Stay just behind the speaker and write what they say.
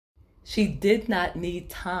She did not need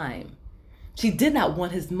time. She did not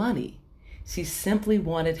want his money. She simply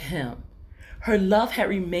wanted him. Her love had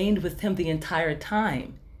remained with him the entire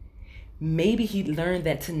time. Maybe he'd learn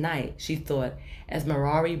that tonight, she thought, as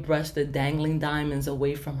Mirari brushed the dangling diamonds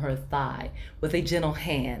away from her thigh with a gentle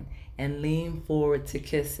hand and leaned forward to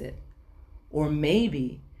kiss it. Or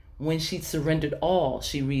maybe when she'd surrendered all,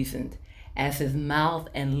 she reasoned, as his mouth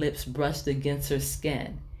and lips brushed against her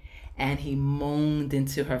skin, and he moaned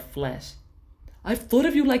into her flesh. I've thought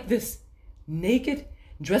of you like this, naked,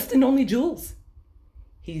 dressed in only jewels,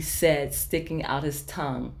 he said, sticking out his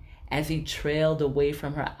tongue as he trailed away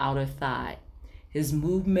from her outer thigh. His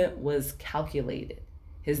movement was calculated,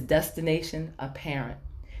 his destination apparent.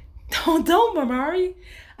 Don't, Mirari.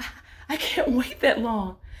 I can't wait that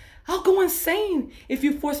long. I'll go insane if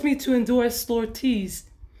you force me to endure a slow tease.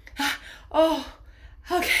 Oh,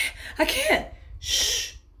 okay, I can't.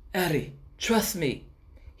 Shh, Eddie, trust me,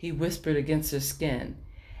 he whispered against her skin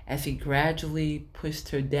as he gradually pushed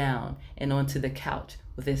her down and onto the couch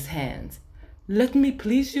with his hands. Let me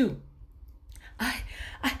please you.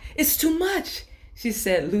 It's too much, she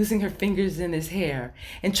said, losing her fingers in his hair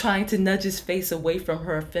and trying to nudge his face away from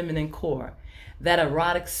her feminine core, that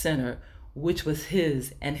erotic center which was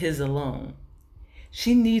his and his alone.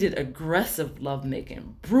 She needed aggressive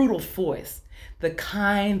lovemaking, brutal force, the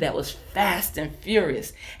kind that was fast and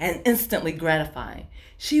furious and instantly gratifying.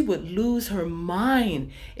 She would lose her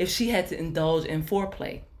mind if she had to indulge in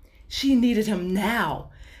foreplay. She needed him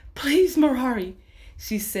now. Please, Mirari,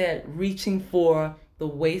 she said, reaching for the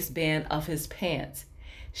waistband of his pants.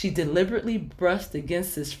 She deliberately brushed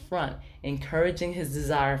against his front, encouraging his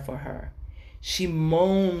desire for her. She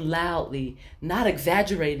moaned loudly, not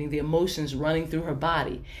exaggerating the emotions running through her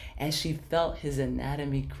body as she felt his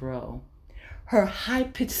anatomy grow. Her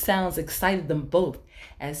high-pitched sounds excited them both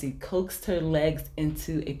as he coaxed her legs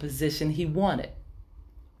into a position he wanted.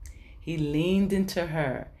 He leaned into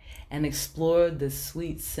her and explored the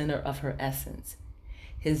sweet center of her essence.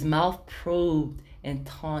 His mouth probed and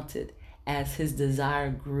taunted as his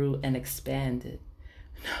desire grew and expanded.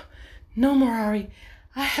 No, Mirari,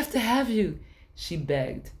 I have to have you, she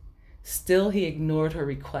begged. Still, he ignored her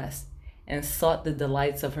request and sought the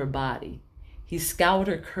delights of her body. He scoured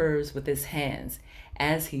her curves with his hands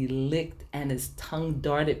as he licked and his tongue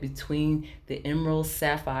darted between the emeralds,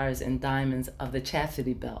 sapphires, and diamonds of the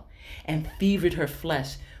chastity belt and fevered her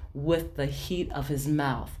flesh with the heat of his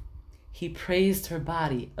mouth. He praised her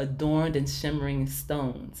body, adorned in shimmering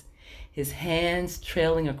stones, his hands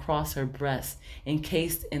trailing across her breasts,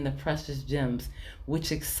 encased in the precious gems,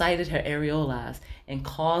 which excited her areolas and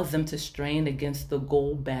caused them to strain against the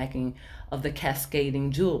gold backing of the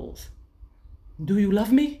cascading jewels. Do you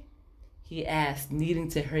love me? He asked, needing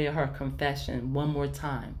to hear her confession one more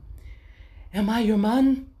time. Am I your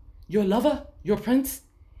man, your lover, your prince?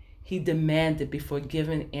 He demanded before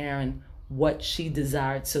giving Aaron what she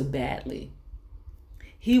desired so badly.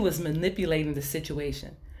 He was manipulating the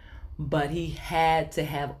situation, but he had to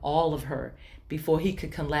have all of her before he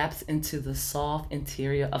could collapse into the soft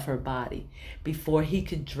interior of her body, before he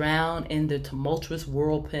could drown in the tumultuous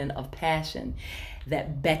whirlwind of passion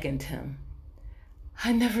that beckoned him.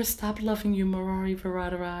 I never stopped loving you, Mirari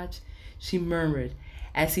Varadaraj, she murmured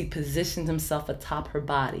as he positioned himself atop her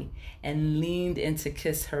body and leaned in to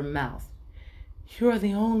kiss her mouth. You are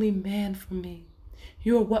the only man for me.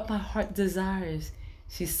 You are what my heart desires,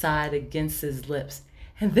 she sighed against his lips,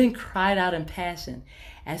 and then cried out in passion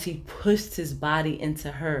as he pushed his body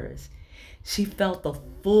into hers. She felt the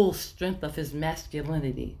full strength of his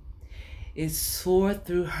masculinity. It soared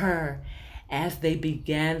through her as they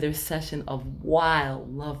began their session of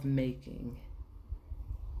wild lovemaking.